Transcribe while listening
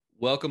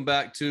Welcome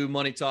back to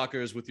Money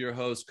Talkers with your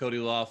host, Cody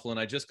Laughlin.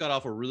 I just got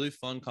off a really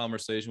fun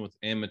conversation with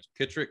Ann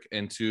McKittrick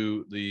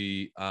into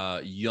the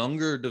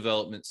younger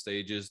development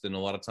stages than a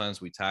lot of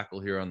times we tackle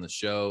here on the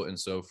show. And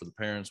so for the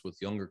parents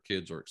with younger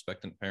kids or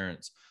expectant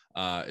parents,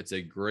 it's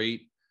a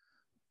great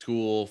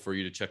tool for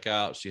you to check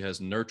out. She has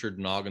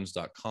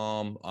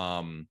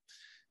nurturednoggins.com.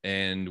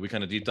 And we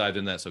kind of deep dived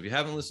in that. So if you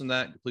haven't listened to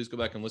that, please go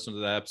back and listen to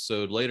that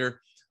episode later.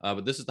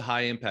 But this is the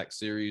high impact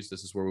series.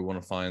 This is where we want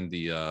to find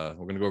we're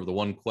going to go over the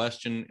one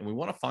question, and we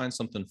want to find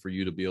something for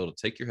you to be able to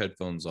take your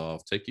headphones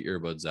off, take your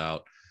earbuds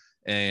out,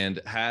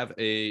 and have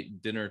a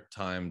dinner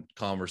time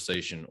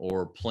conversation,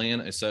 or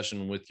plan a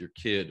session with your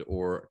kid,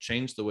 or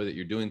change the way that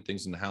you're doing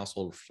things in the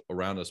household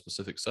around a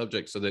specific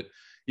subject so that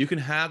you can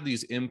have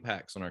these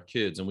impacts on our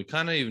kids. And we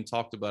kind of even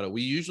talked about it.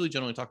 We usually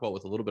generally talk about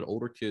with a little bit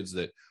older kids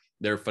that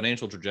their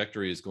financial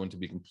trajectory is going to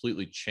be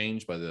completely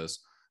changed by this.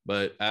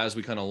 But as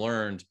we kind of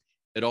learned,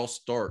 it all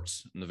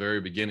starts in the very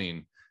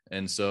beginning.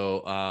 And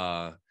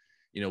so,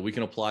 we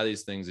can apply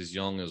these things as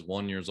young as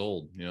 1 year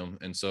old,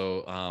 and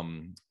so,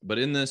 but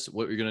in this,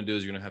 what you're going to do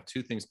is you're going to have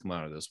two things come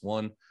out of this.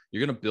 One,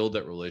 you're going to build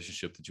that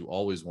relationship that you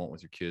always want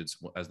with your kids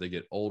as they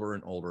get older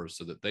and older,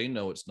 so that they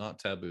know it's not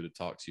taboo to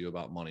talk to you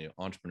about money,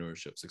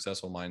 entrepreneurship,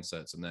 successful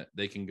mindsets, and that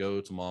they can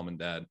go to mom and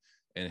dad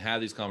and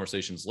have these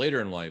conversations later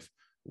in life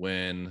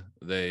when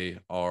they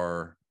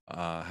are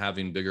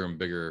having bigger and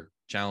bigger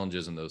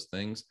challenges in those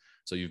things.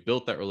 So you've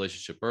built that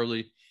relationship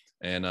early.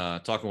 And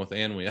talking with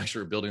Ann, we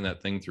actually are building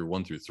that thing through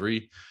 1 through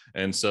 3.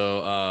 And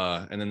so,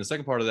 and then the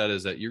second part of that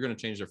is that you're going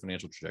to change their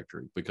financial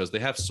trajectory, because they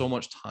have so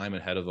much time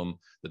ahead of them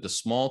that the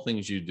small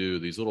things you do,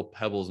 these little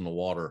pebbles in the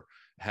water,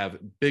 have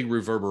big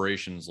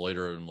reverberations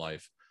later in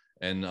life.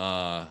 And,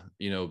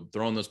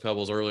 throwing those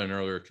pebbles earlier and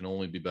earlier can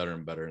only be better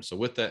and better. And so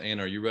with that,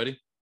 Ann, are you ready?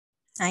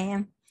 I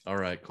am. All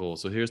right, cool.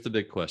 So here's the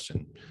big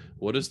question.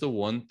 What is the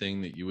one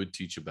thing that you would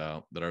teach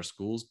about that our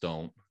schools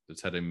don't,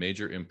 that's had a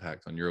major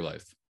impact on your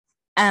life?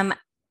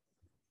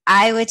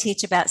 I would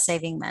teach about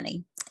saving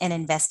money and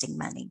investing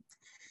money.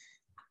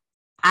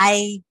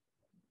 I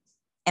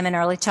am an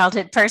early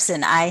childhood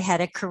person. I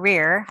have a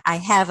career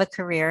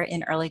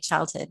in early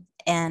childhood,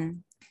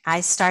 and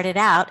I started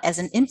out as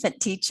an infant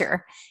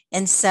teacher.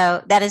 And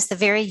so that is the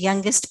very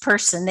youngest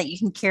person that you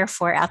can care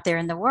for out there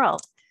in the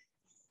world.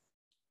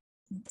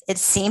 It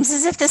seems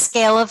as if the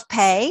scale of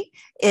pay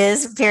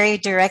is very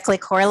directly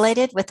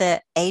correlated with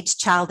the age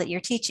child that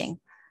you're teaching.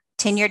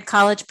 Tenured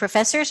college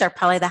professors are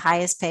probably the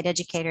highest paid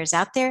educators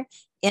out there.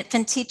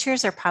 Infant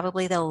teachers are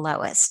probably the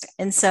lowest.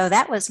 And so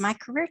that was my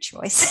career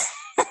choice.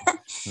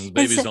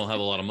 Babies don't have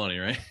a lot of money,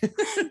 right?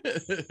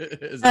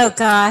 Oh,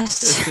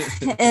 gosh.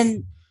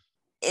 And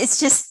it's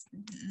just,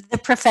 the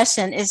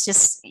profession is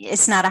just,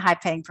 it's not a high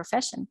paying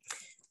profession.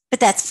 But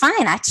that's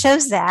fine. I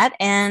chose that.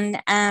 And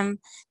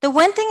the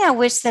one thing I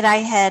wish that I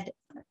had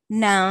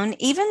known,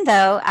 even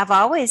though I've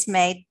always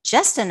made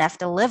just enough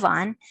to live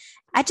on,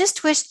 I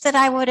just wish that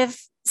I would have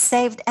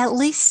saved at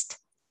least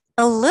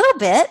a little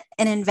bit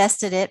and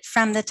invested it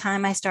from the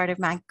time I started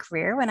my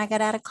career when I got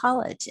out of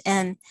college.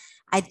 And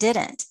I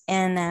didn't.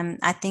 And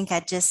I think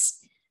I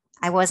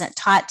wasn't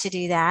taught to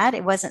do that.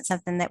 It wasn't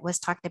something that was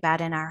talked about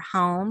in our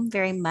home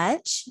very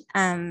much.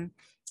 And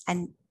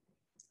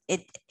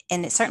it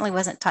certainly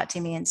wasn't taught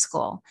to me in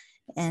school,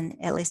 and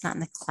at least not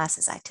in the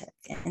classes I took.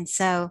 And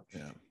so,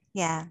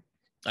 yeah.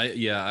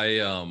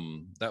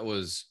 That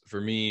was,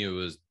 for me, it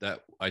was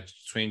that I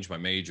changed my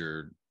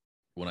major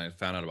when I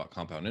found out about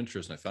compound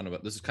interest. And I found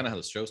out, this is kind of how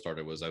the show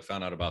started, was I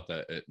found out about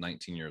that at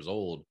 19 years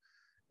old.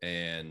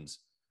 And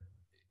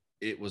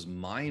it was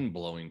mind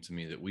blowing to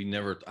me that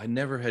I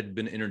never had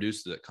been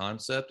introduced to that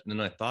concept. And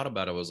then I thought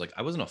about it. I was like,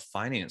 I was in a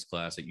finance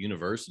class at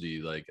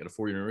university, like at a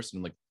 4-year university.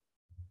 And like,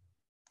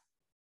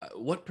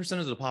 what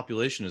percentage of the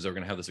population is ever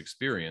going to have this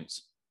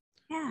experience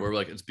where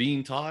like it's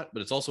being taught,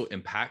 but it's also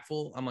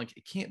impactful? I'm like,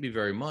 it can't be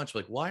very much.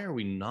 Like, why are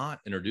we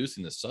not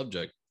introducing this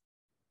subject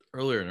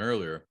earlier and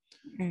earlier?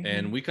 Mm-hmm.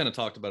 And we kind of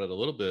talked about it a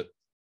little bit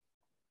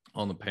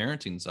on the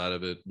parenting side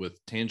of it with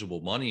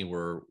tangible money,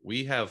 where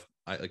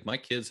like my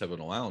kids have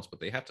an allowance, but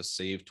they have to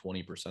save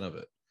 20% of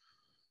it,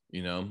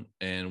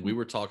 and we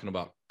were talking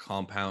about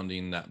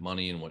compounding that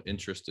money and what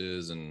interest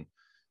is. And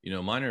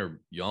mine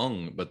are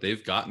young, but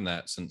they've gotten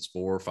that since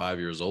 4 or 5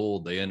 years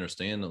old. They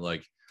understand that,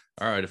 like,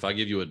 all right, if I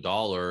give you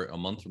 $1 a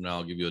month from now,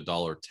 I'll give you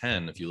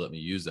 $1.10 if you let me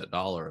use that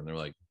dollar. And they're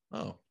like,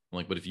 oh, I'm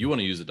like, but if you want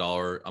to use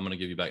 $1, I'm going to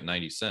give you back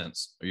 90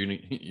 cents,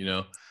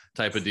 or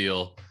type of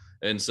deal.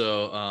 And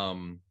so,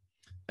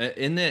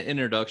 in that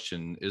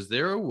introduction, is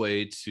there a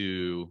way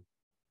to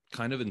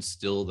kind of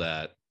instill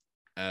that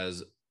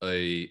as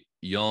a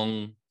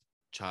young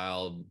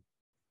child?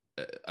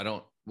 I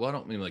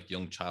don't mean like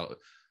young child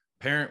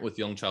parent with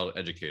young child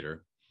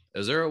educator.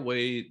 Is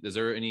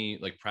there any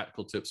like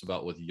practical tips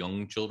about with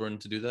young children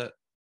to do that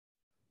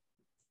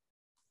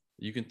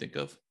you can think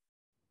of?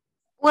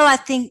 Well, I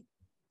think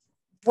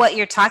what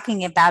you're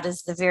talking about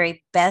is the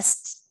very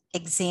best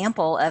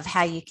example of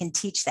how you can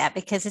teach that,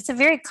 because it's a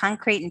very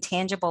concrete and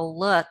tangible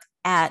look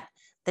at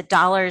the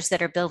dollars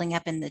that are building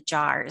up in the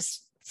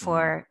jars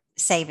for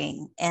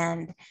saving.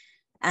 And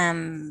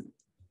And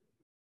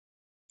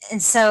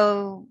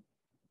so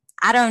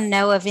I don't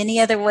know of any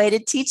other way to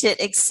teach it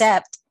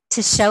except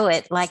to show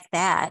it like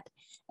that.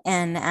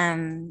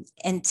 And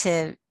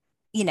to,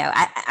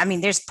 I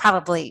mean, there's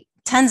probably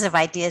tons of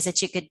ideas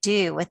that you could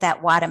do with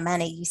that wad of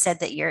money. You said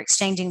that you're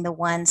exchanging the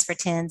ones for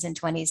tens and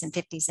 20s and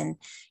 50s. And,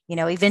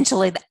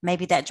 eventually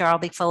maybe that jar will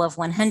be full of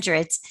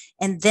 100s.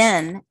 And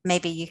then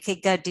maybe you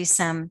could go do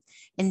some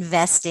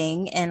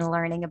investing and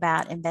learning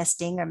about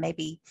investing, or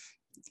maybe,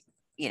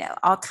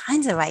 all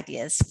kinds of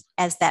ideas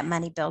as that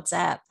money builds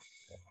up.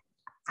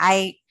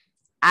 I,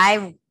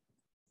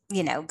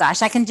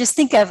 gosh, I can just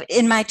think of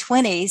in my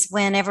 20s,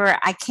 whenever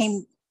I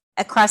came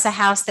across a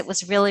house that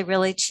was really,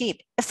 really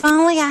cheap. If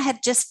only I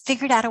had just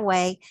figured out a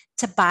way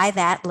to buy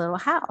that little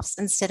house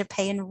instead of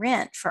paying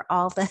rent for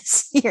all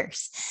those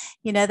years.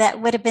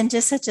 That would have been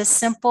just such a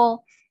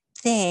simple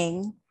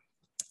thing.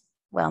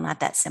 Well, not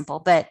that simple,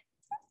 but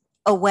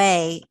a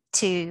way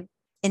to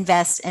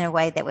invest in a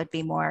way that would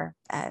be more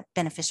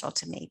beneficial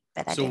to me,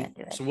 but I didn't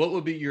do it. So what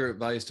would be your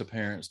advice to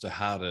parents to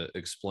how to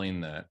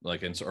explain that?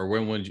 Or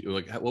when would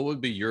you, what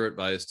would be your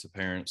advice to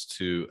parents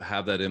to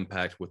have that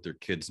impact with their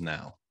kids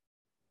now?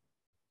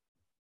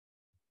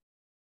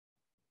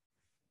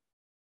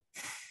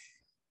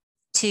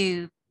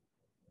 To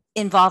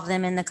involve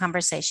them in the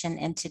conversation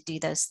and to do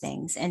those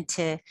things and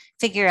to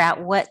figure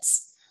out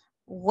what's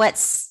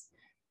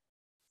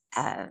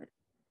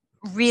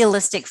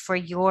realistic for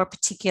your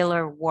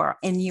particular world,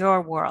 in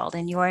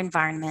your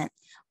environment.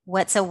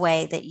 What's a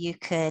way that you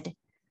could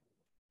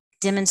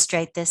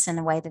demonstrate this in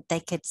a way that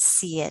they could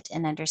see it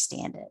and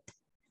understand it?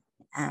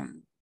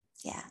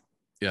 Yeah,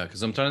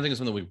 because I'm trying to think of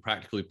something we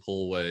practically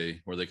pull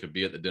away where they could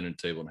be at the dinner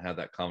table and have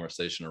that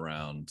conversation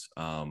around.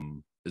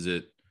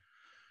 But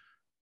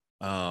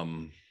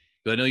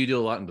I know you do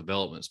a lot in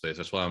development space.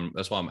 That's why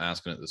I'm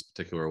asking it this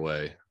particular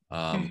way.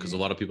 Because a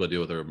lot of people I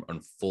deal with are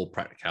in full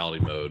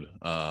practicality mode,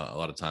 a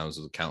lot of times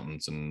with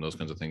accountants and those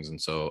kinds of things.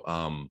 And so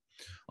on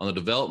the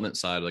development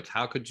side,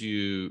 how could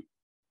you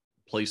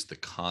place the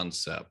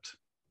concept?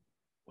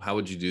 How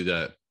would you do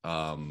that?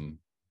 How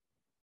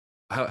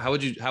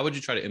would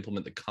you try to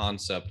implement the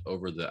concept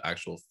over the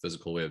actual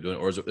physical way of doing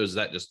it? Or is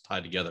that just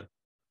tied together?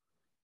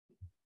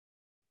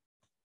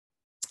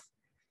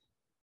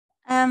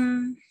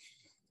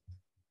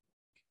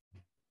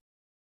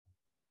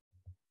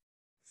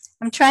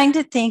 I'm trying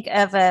to think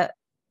of I'm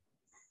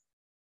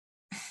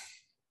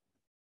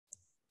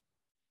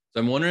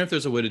wondering if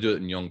there's a way to do it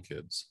in young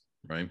kids,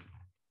 right?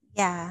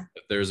 Yeah.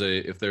 If there's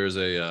a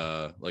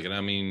and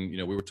I mean,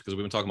 because we've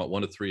been talking about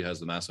 1 to 3 has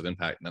the massive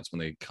impact, and that's when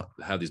they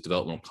have these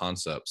developmental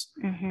concepts.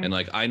 Mm-hmm. And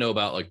I know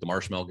about the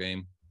marshmallow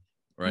game,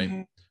 right?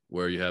 Mm-hmm.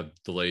 Where you have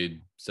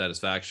delayed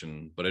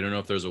satisfaction, but I don't know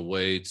if there's a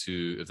way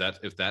to,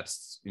 if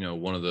that's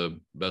one of the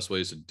best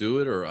ways to do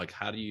it, or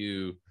how do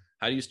you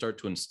start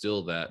to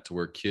instill that to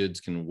where kids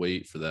can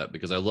wait for that?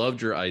 Because I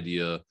loved your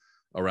idea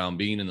around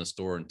being in the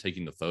store and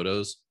taking the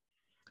photos.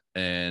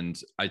 And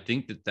I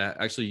think that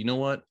actually,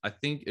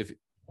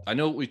 I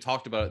know we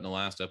talked about it in the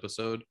last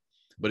episode,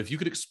 but if you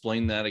could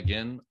explain that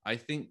again, I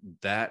think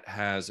that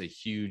has a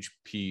huge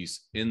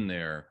piece in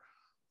there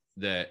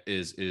that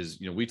is,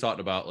 we talked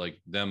about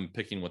them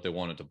picking what they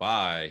wanted to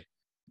buy,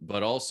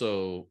 but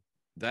also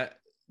that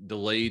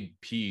delayed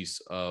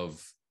piece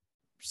of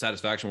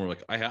satisfaction where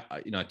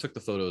I took the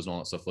photos and all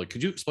that stuff.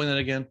 Could you explain that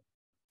again?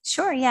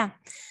 Sure. Yeah.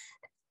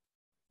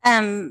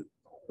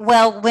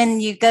 Well, when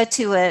you go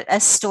to a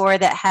store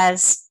that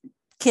has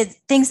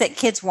things that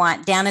kids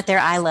want down at their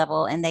eye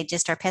level, and they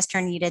just are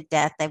pestering you to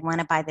death, they want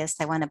to buy this,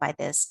 they want to buy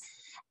this,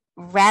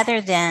 rather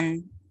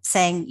than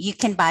saying you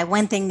can buy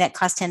one thing that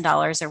costs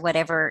 $10 or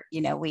whatever,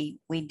 we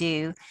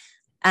do,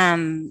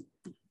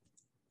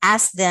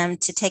 ask them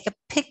to take a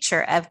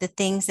picture of the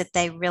things that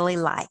they really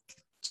like.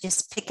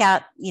 Just pick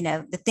out,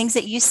 the things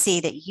that you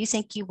see that you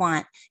think you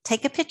want,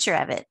 take a picture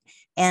of it,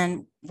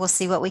 and we'll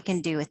see what we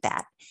can do with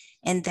that.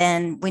 And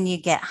then when you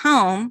get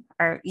home,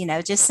 or,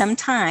 just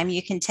sometime,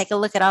 you can take a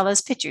look at all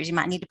those pictures. You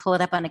might need to pull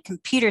it up on a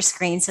computer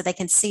screen so they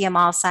can see them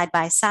all side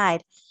by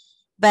side,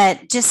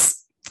 but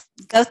just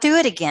go through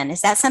it again.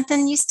 Is that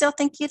something you still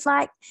think you'd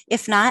like?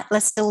 If not,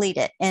 let's delete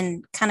it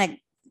and kind of,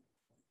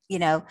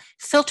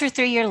 filter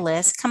through your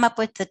list, come up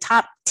with the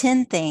top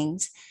 10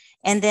 things,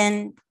 and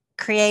then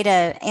create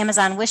a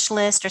Amazon wish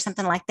list or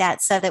something like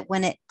that, so that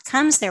when it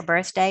comes their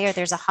birthday or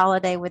there's a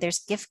holiday where there's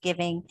gift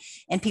giving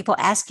and people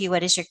ask you,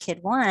 what does your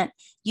kid want?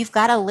 You've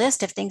got a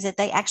list of things that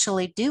they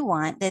actually do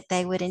want that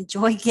they would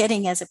enjoy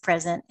getting as a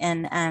present.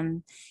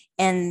 And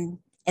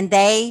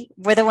they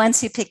were the ones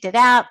who picked it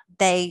out.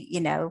 They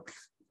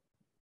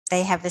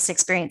have this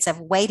experience of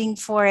waiting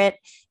for it.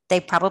 They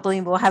probably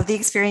will have the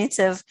experience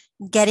of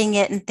getting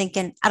it and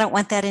thinking, I don't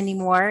want that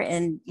anymore.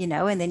 And,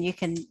 and then you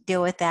can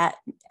deal with that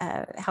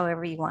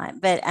however you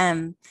want. But I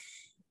love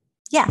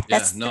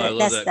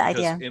that, the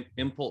idea.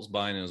 Impulse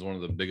buying is one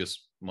of the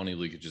biggest money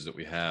leakages that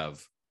we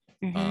have.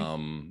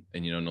 Mm-hmm.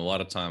 And, and a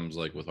lot of times,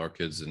 with our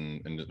kids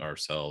and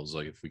ourselves,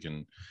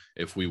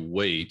 if we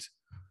wait,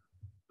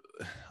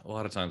 a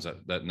lot of times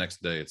that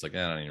next day, it's I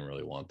don't even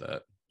really want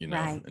that. you know,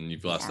 Right. and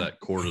you've lost Yeah. that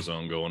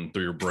cortisone going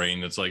through your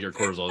brain. It's like your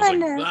cortisol is I like,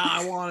 know.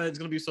 I want it. It's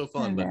going to be so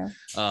fun. I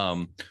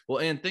But, well,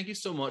 Ann, thank you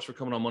so much for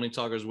coming on Money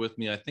Talkers with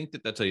me. I think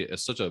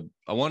that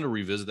I wanted to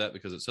revisit that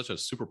because it's such a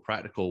super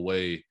practical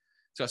way.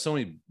 It's got so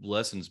many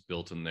lessons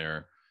built in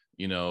there,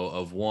 you know,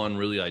 of one,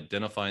 really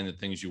identifying the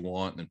things you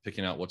want and then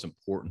picking out what's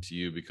important to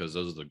you, because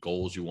those are the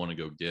goals you want to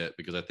go get.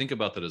 Because I think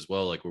about that as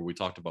well, like where we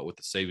talked about with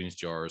the savings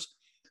jars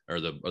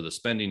or the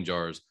spending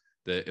jars,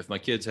 that if my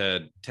kids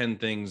had 10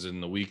 things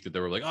in the week that they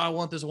were like, oh, I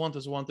want this, I want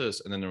this, I want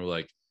this. And then they were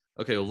like,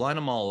 okay, well, line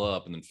them all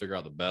up and then figure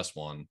out the best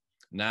one.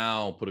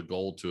 Now put a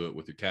goal to it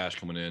with your cash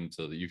coming in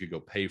so that you could go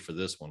pay for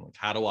this one. Like,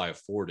 how do I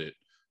afford it?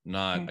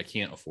 Not, I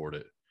can't afford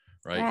it.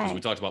 Right. Because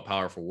we talked about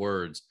powerful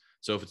words.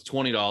 So if it's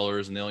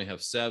 $20 and they only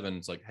have 7,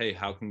 it's like, hey,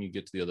 how can you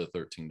get to the other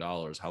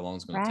 $13? How long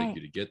is it going to take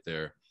you to get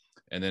there?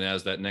 And then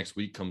as that next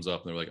week comes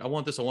up and they're like, I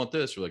want this, I want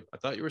this. You're like, I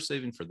thought you were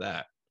saving for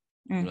that.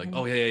 Mm-hmm. You're like,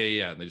 oh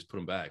yeah. And they just put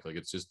them back. Like,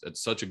 it's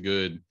such a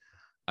good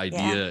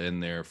idea in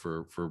there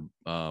for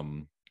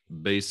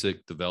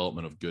basic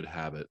development of good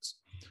habits.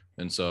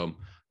 And so,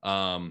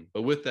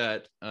 but with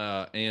that,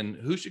 and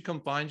who should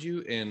come find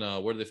you, and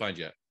where do they find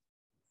you at?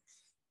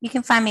 You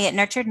can find me at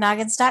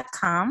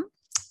nurturednoggins.com.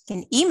 You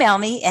can email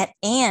me at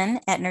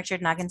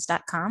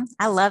ann@nurturednoggins.com.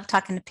 I love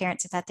talking to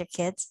parents about their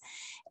kids.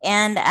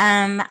 And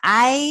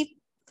I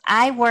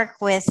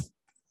work with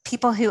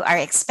people who are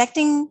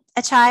expecting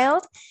a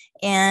child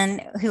and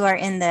who are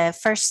in the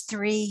first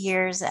 3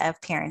 years of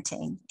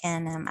parenting.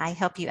 And I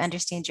help you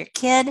understand your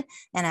kid,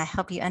 and I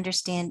help you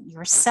understand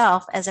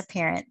yourself as a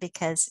parent,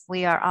 because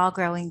we are all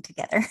growing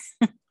together.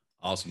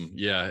 Awesome.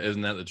 Yeah.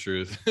 Isn't that the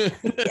truth?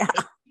 Yeah.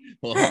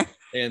 Well,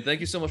 and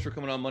thank you so much for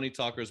coming on Money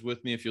Talkers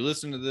with me. If you're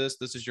listening to this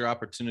is your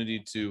opportunity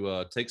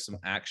to take some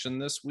action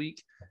this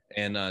week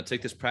and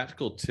take this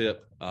practical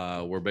tip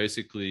where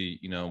basically,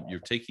 you know,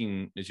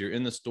 as you're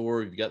in the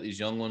store, you've got these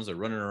young ones that are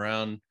running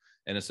around,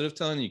 and instead of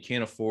telling you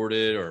can't afford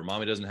it or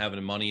mommy doesn't have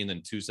any money, and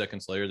then 2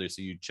 seconds later they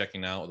see you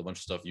checking out with a bunch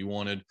of stuff you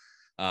wanted,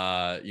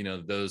 you know,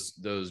 those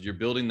you're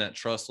building that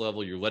trust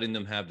level. You're letting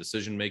them have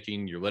decision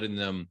making. You're letting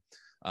them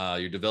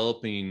you're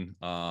developing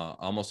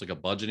almost like a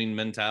budgeting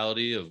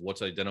mentality of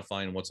what's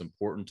identifying what's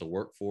important to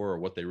work for, or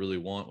what they really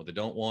want, what they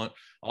don't want.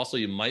 Also,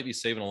 you might be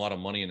saving a lot of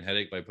money and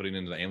headache by putting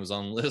into the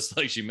Amazon list,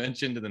 like she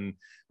mentioned. And then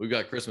we've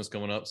got Christmas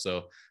coming up.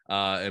 So,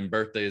 and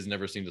birthdays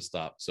never seem to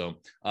stop. So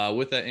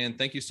with that, Ann,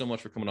 thank you so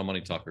much for coming on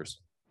Money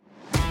Talkers.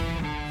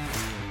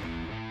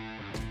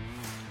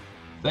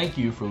 Thank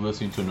you for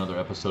listening to another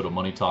episode of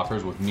Money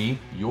Talkers with me,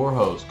 your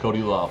host,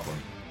 Cody Laughlin.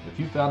 If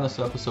you found this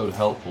episode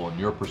helpful in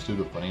your pursuit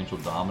of financial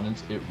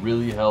dominance, it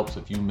really helps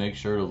if you make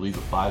sure to leave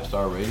a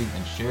 5-star rating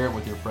and share it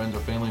with your friends or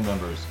family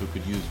members who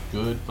could use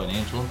good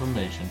financial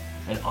information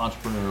and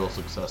entrepreneurial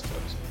success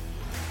tips.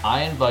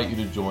 I invite you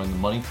to join the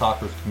Money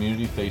Talkers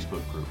community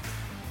Facebook group.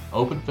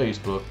 Open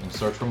Facebook and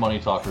search for Money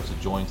Talkers to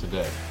join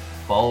today.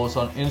 Follow us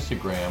on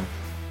Instagram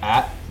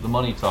 @The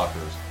Money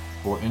Talkers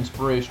for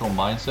inspirational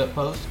mindset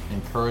posts,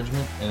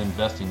 encouragement, and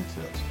investing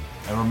tips.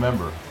 And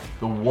remember,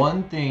 the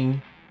one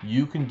thing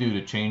you can do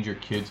to change your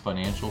kids'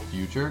 financial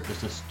future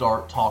is to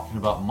start talking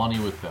about money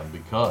with them,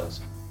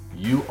 because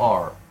you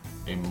are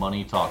a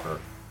money talker